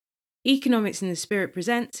Economics in the Spirit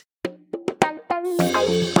present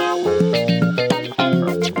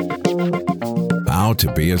How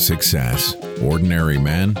to Be a Success. Ordinary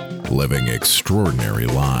men living extraordinary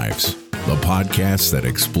lives. The podcast that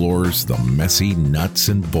explores the messy nuts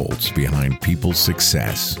and bolts behind people's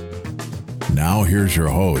success. Now here's your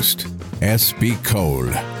host, S.B. Cole,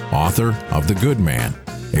 author of The Good Man,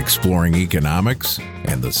 Exploring Economics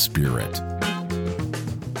and the Spirit.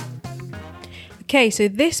 Okay, so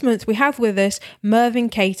this month we have with us Mervin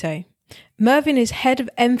Cato. Mervin is head of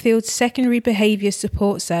Enfield's Secondary Behaviour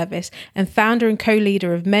Support Service and founder and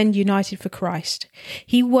co-leader of Men United for Christ.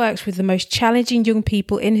 He works with the most challenging young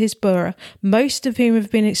people in his borough, most of whom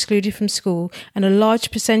have been excluded from school, and a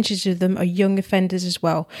large percentage of them are young offenders as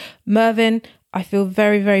well. Mervin, I feel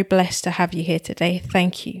very, very blessed to have you here today.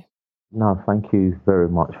 Thank you. No, thank you very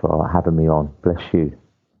much for having me on. Bless you.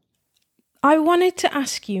 I wanted to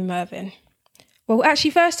ask you, Mervin. Well, actually,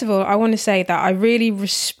 first of all, I want to say that I really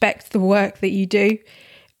respect the work that you do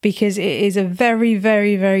because it is a very,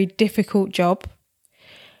 very, very difficult job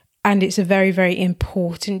and it's a very, very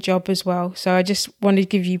important job as well. So I just wanted to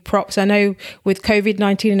give you props. I know with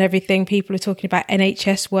COVID-19 and everything, people are talking about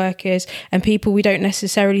NHS workers and people we don't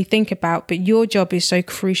necessarily think about, but your job is so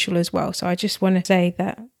crucial as well. So I just want to say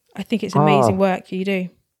that I think it's amazing work you do.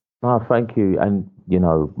 No, thank you. And, you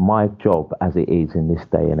know, my job as it is in this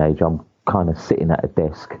day and age, I'm kind of sitting at a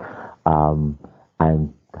desk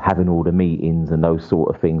and having all the meetings and those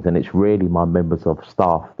sort of things. And it's really my members of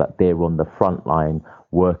staff that they're on the front line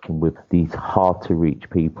working with these hard to reach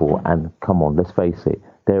people. And come on, let's face it,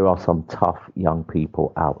 there are some tough young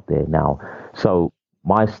people out there now. So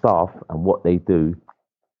my staff and what they do,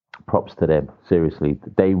 props to them. Seriously,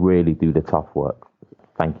 they really do the tough work.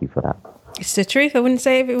 Thank you for that. It's the truth. I wouldn't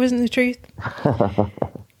say if it wasn't the truth.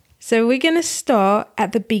 So we're going to start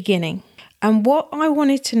at the beginning. And what I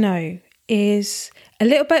wanted to know is a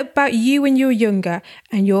little bit about you when you were younger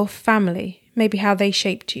and your family, maybe how they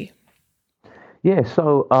shaped you. Yeah,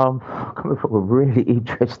 so coming from a really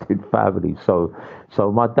interesting family. So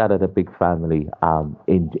my dad had a big family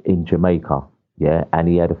in Jamaica, yeah, and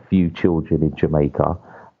he had a few children in Jamaica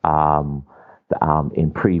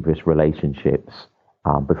in previous relationships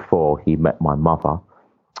before he met my mother.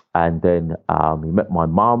 And then he met my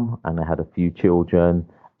mum and they had a few children.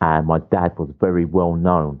 And my dad was very well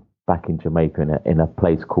known back in Jamaica in a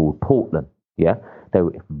place called Portland. Yeah, they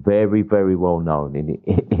were very, very well known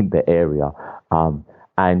in the area.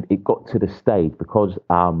 And it got to the stage because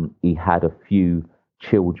he had a few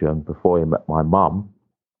children before he met my mum.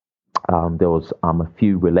 There was a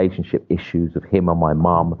few relationship issues with him and my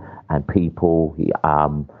mum and people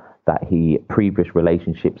previous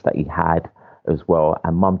relationships that he had as well.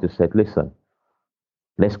 And mum just said, listen,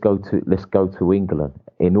 let's go to England.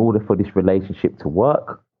 In order for this relationship to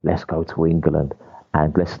work, let's go to England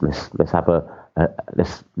and let's have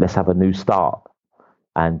a new start.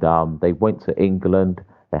 And they went to England.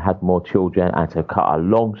 They had more children. And to cut a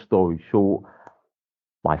long story short,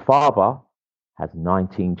 my father has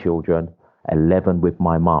 19 children, 11 with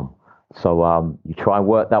my mum. So you try and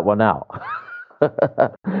work that one out.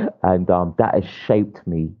 And that has shaped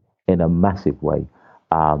me in a massive way.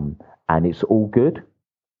 And it's all good.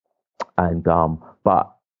 And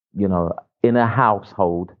but you know, in a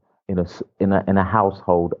household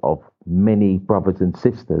of many brothers and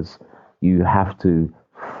sisters, you have to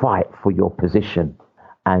fight for your position,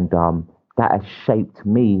 and that has shaped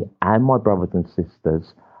me and my brothers and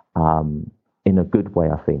sisters in a good way.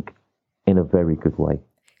 I think, in a very good way.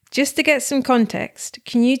 Just to get some context,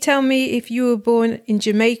 can you tell me if you were born in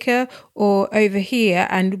Jamaica or over here,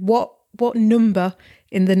 and what number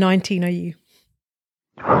in the 19 are you?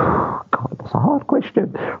 God, that's a hard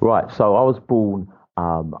question. Right, so I was born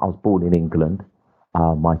in England.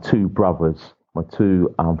 My two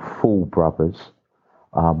full brothers,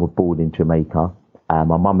 were born in Jamaica.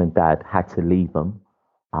 My mum and dad had to leave them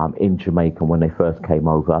in Jamaica when they first came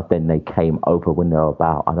over. Then they came over when they were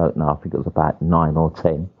about, I don't know, I think it was about 9 or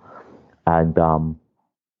 10. And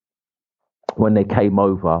when they came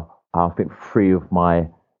over, I think 3 of my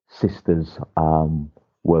sisters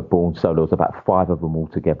were born, so there was about 5 of them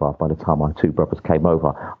altogether by the time my 2 brothers came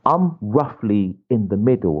over. I'm roughly in the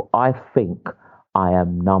middle. I think I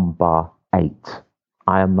am number 8.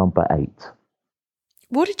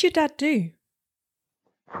 What did your dad do?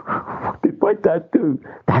 What did my dad do?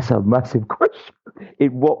 That's a massive question.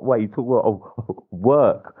 In what way? To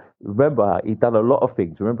work. Remember, he'd done a lot of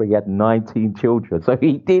things. Remember, he had 19 children, so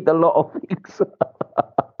he did a lot of things.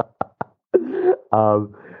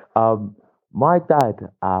 My dad,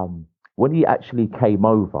 when he actually came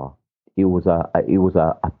over, he was a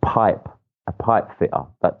a pipe fitter.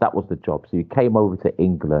 That was the job. So he came over to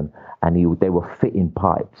England, and they were fitting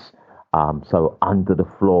pipes. So under the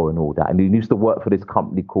floor and all that. And he used to work for this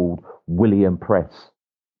company called William Press.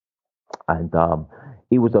 And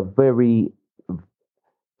he was a very,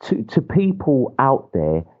 to people out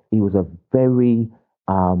there, he was a very,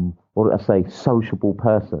 what did I say, sociable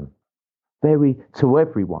person. Very, to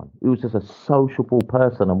everyone. He was just a sociable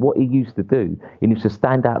person. And what he used to do, he used to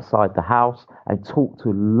stand outside the house and talk to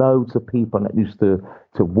loads of people that used to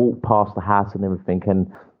walk past the house and everything.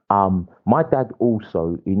 And my dad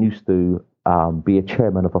also, he used to be a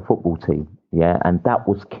chairman of a football team. Yeah. And that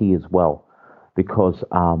was key as well, because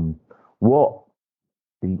what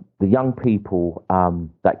the young people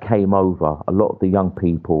that came over, a lot of the young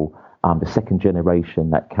people, the second generation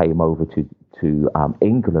that came over to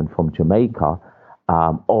England from Jamaica,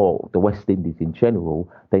 or the West Indies in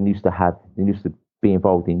general, they used to be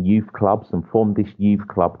involved in youth clubs, and formed this youth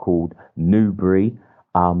club called Newbury.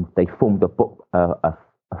 They formed a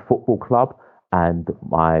football club, and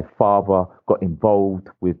my father got involved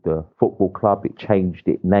with the football club. It changed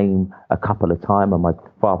its name a couple of times, and my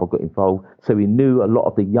father got involved. So he knew a lot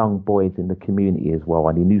of the young boys in the community as well,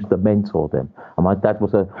 and he used to mentor them. And my dad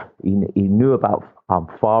he knew about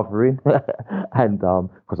fathering, and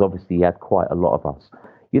because obviously he had quite a lot of us.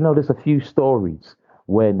 You know, there's a few stories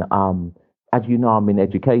when, as you know, I'm in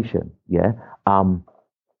education. Yeah.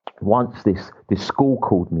 Once this school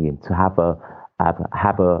called me in to have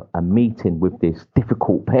a meeting with this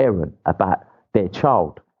difficult parent about their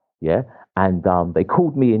child, yeah, and they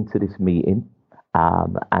called me into this meeting,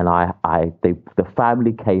 and the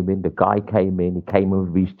family came in, the guy came in, he came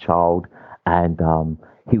in with his child, and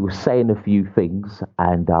he was saying a few things,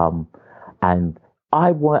 and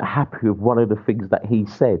I weren't happy with one of the things that he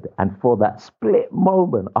said. And for that split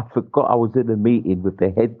moment, I forgot I was in a meeting with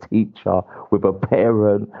the head teacher, with a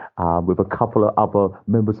parent, with a couple of other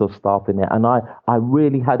members of staff in there. And I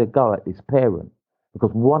really had a go at this parent,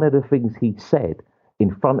 because one of the things he said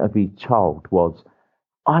in front of his child was,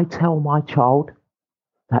 I tell my child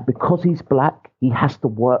that because he's black, he has to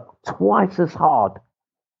work twice as hard.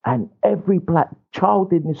 And every black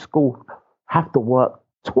child in the school have to work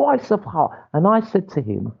twice as hard. And I said to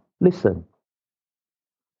him, listen,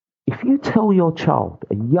 if you tell your child,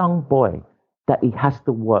 a young boy, that he has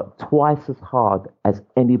to work twice as hard as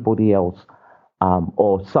anybody else,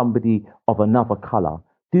 or somebody of another color,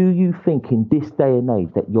 do you think in this day and age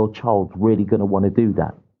that your child's really going to want to do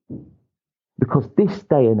that? Because this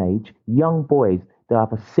day and age, young boys, they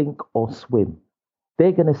either sink or swim.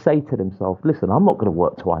 They're going to say to themselves, listen, I'm not going to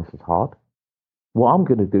work twice as hard. What I'm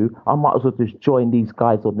going to do, I might as well just join these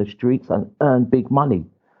guys on the streets and earn big money.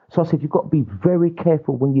 So I said, you've got to be very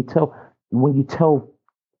careful when you tell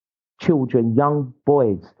children, young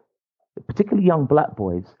boys, particularly young black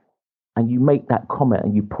boys, and you make that comment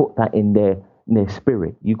and you put that in their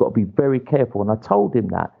spirit. You've got to be very careful. And I told him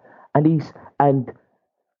that, and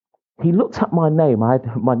he looked at my name.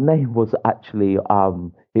 My name was actually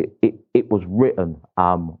it was written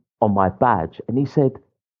on my badge, and he said,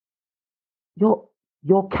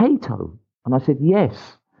 You're Cato? And I said,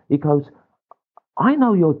 yes. He goes, I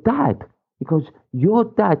know your dad. He goes, your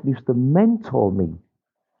dad used to mentor me,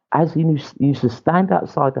 as he used to stand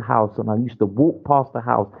outside the house, and I used to walk past the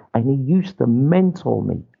house, and he used to mentor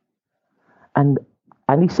me. And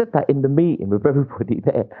he said that in the meeting with everybody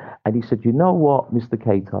there. And he said, you know what, Mr.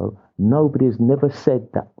 Cato, nobody has never said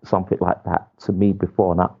something like that to me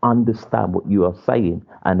before, and I understand what you are saying,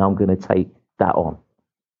 and I'm going to take that on.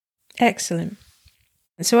 Excellent.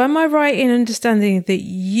 So am I right in understanding that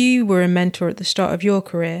you were a mentor at the start of your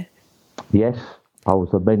career? Yes, I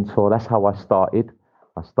was a mentor. That's how I started.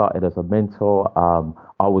 I started as a mentor.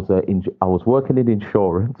 I was working in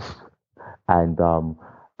insurance, and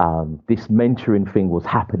this mentoring thing was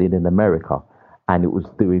happening in America, and it was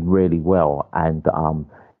doing really well. And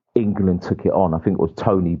England took it on. I think it was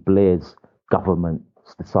Tony Blair's government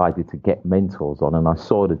decided to get mentors on, and I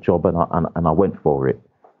saw the job, and I went for it.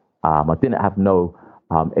 I didn't have no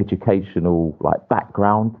educational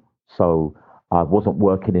background, so I wasn't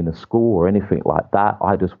working in a school or anything like that.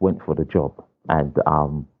 I just went for the job, and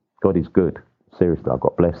God is good. Seriously, I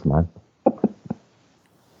got blessed, man.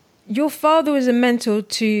 Your father was a mentor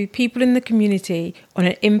to people in the community on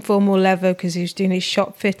an informal level because he was doing his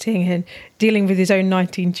shop fitting and dealing with his own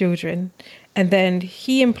 19 children. And then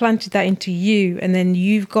he implanted that into you, and then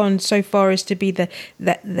you've gone so far as to be the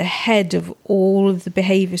head of all of the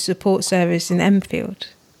behaviour support service in Enfield.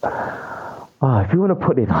 If you want to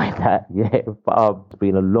put it like that, yeah. But it's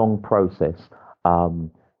been a long process.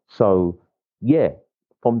 So, yeah,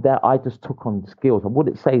 from there, I just took on skills. I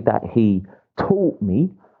wouldn't say that he taught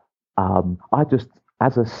me,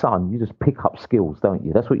 As a son, you just pick up skills, don't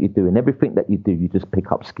you? That's what you do. In everything that you do, you just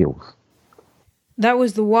pick up skills. That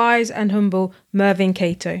was the wise and humble Mervin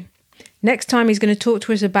Cato. Next time, he's going to talk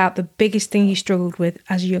to us about the biggest thing he struggled with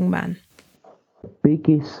as a young man. The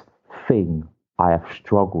biggest thing I have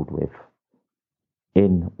struggled with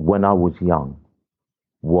when I was young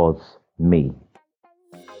was me.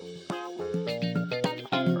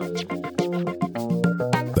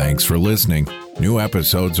 Thanks for listening. New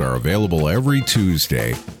episodes are available every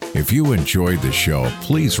Tuesday. If you enjoyed the show,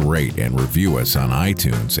 please rate and review us on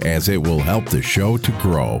iTunes, as it will help the show to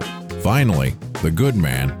grow. Finally, The Good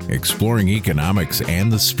Man, Exploring Economics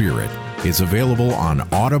and the Spirit, is available on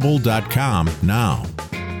audible.com now.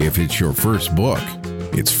 If it's your first book,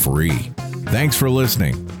 it's free. Thanks for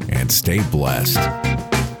listening, and stay blessed.